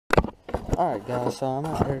Alright guys, so I'm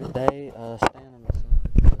out here today, standing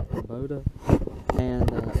beside the Kubota,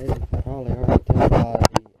 and as you can probably already tell by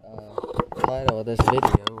the title of this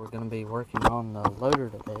video, we're going to be working on the loader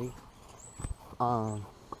today.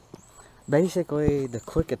 Basically the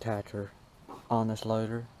quick attacher on this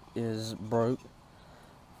loader is broke,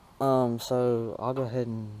 so I'll go ahead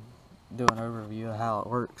and do an overview of how it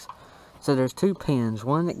works. So there's two pins,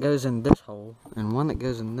 one that goes in this hole and one that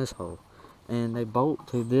goes in this hole. And they bolt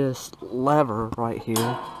to this lever right here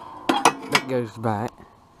that goes back,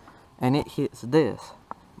 and it hits this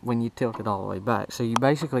when you tilt it all the way back. So you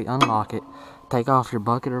basically unlock it, take off your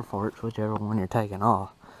bucket or forks, whichever one you're taking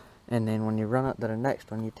off, and then when you run up to the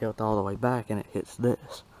next one, you tilt all the way back and it hits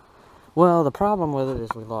this. Well, the problem with it is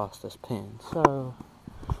we lost this pin, so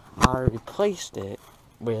I replaced it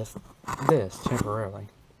with this temporarily.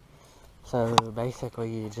 So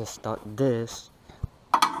basically you just stuck this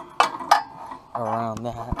around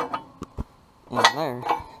that in there,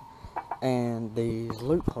 and these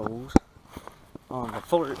loopholes on the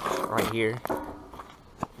forks right here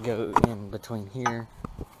go in between here,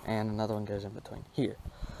 and another one goes in between here.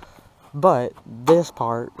 But this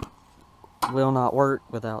part will not work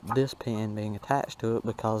without this pin being attached to it,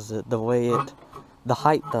 because the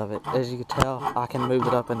height of it, as you can tell, I can move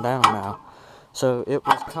it up and down now. So it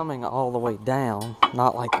was coming all the way down,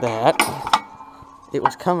 not like that. It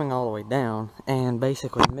was coming all the way down and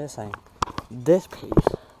basically missing this piece,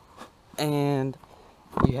 and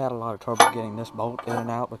you had a lot of trouble getting this bolt in and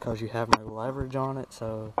out because you have no leverage on it,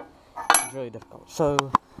 so it's really difficult. So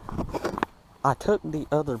I took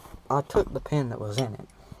the pin that was in it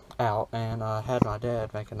out, and I had my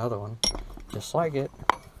dad make another one just like it.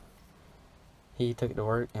 He took it to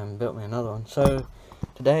work and built me another one. So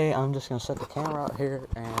today I'm just going to set the camera out here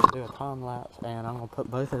and do a time lapse, and I'm going to put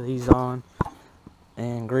both of these on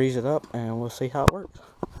and grease it up, and we'll see how it works.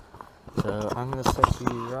 So I'm going to set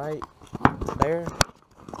you right there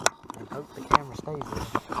and hope the camera stays there.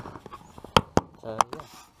 So yeah,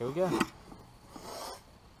 here we go.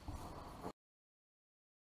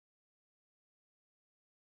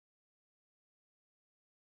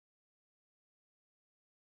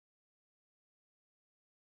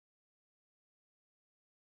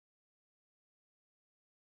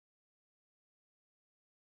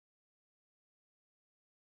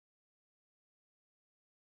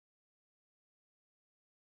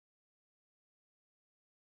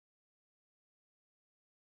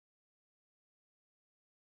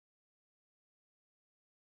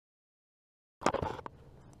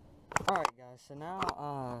 Alright guys, so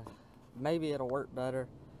now maybe it'll work better.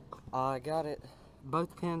 I got it,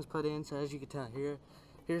 both pins put in, so as you can tell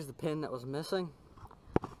here's the pin that was missing,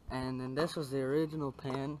 and then this was the original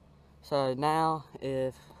pin. So now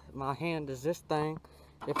if my hand does this thing,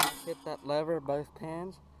 if I hit that lever, both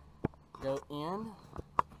pins go in,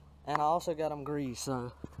 and I also got them greased,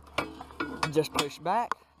 so just push back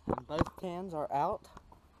and both pins are out.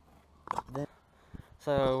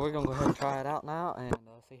 So we're gonna go ahead and try it out now and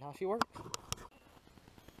see how she works.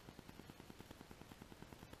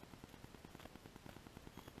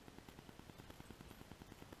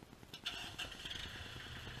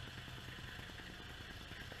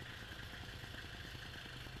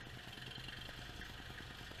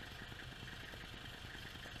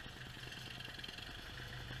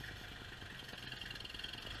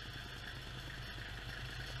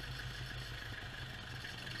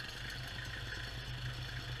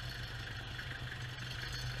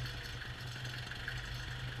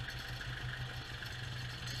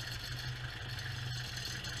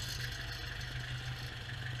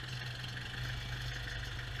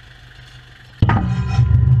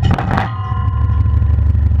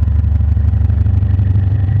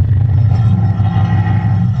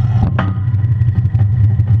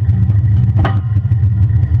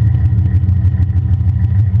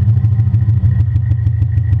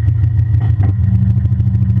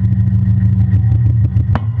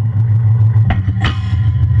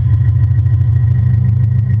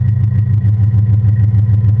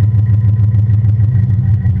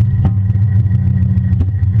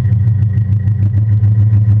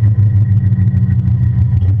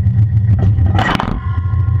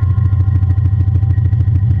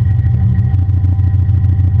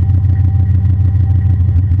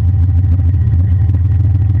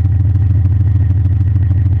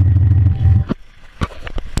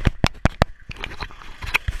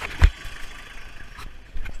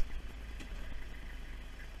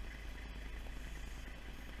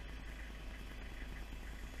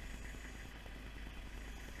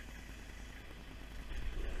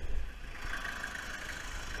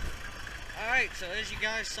 Alright, so as you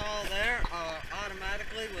guys saw there, I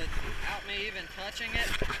automatically without me even touching it.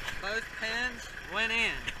 Both pins went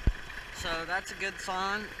in. So that's a good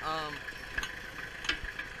sign.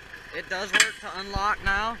 It does work to unlock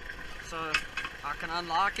now. So I can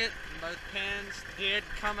unlock it. Both pins did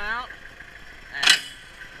come out. And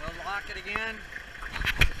we'll lock it again.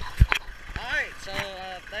 Alright, so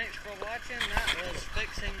thanks for watching. That was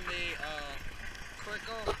fixing the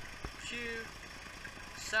Quicke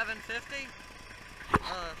Q750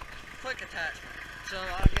 quick attachment. So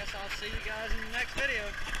I guess I'll see you guys in the next video.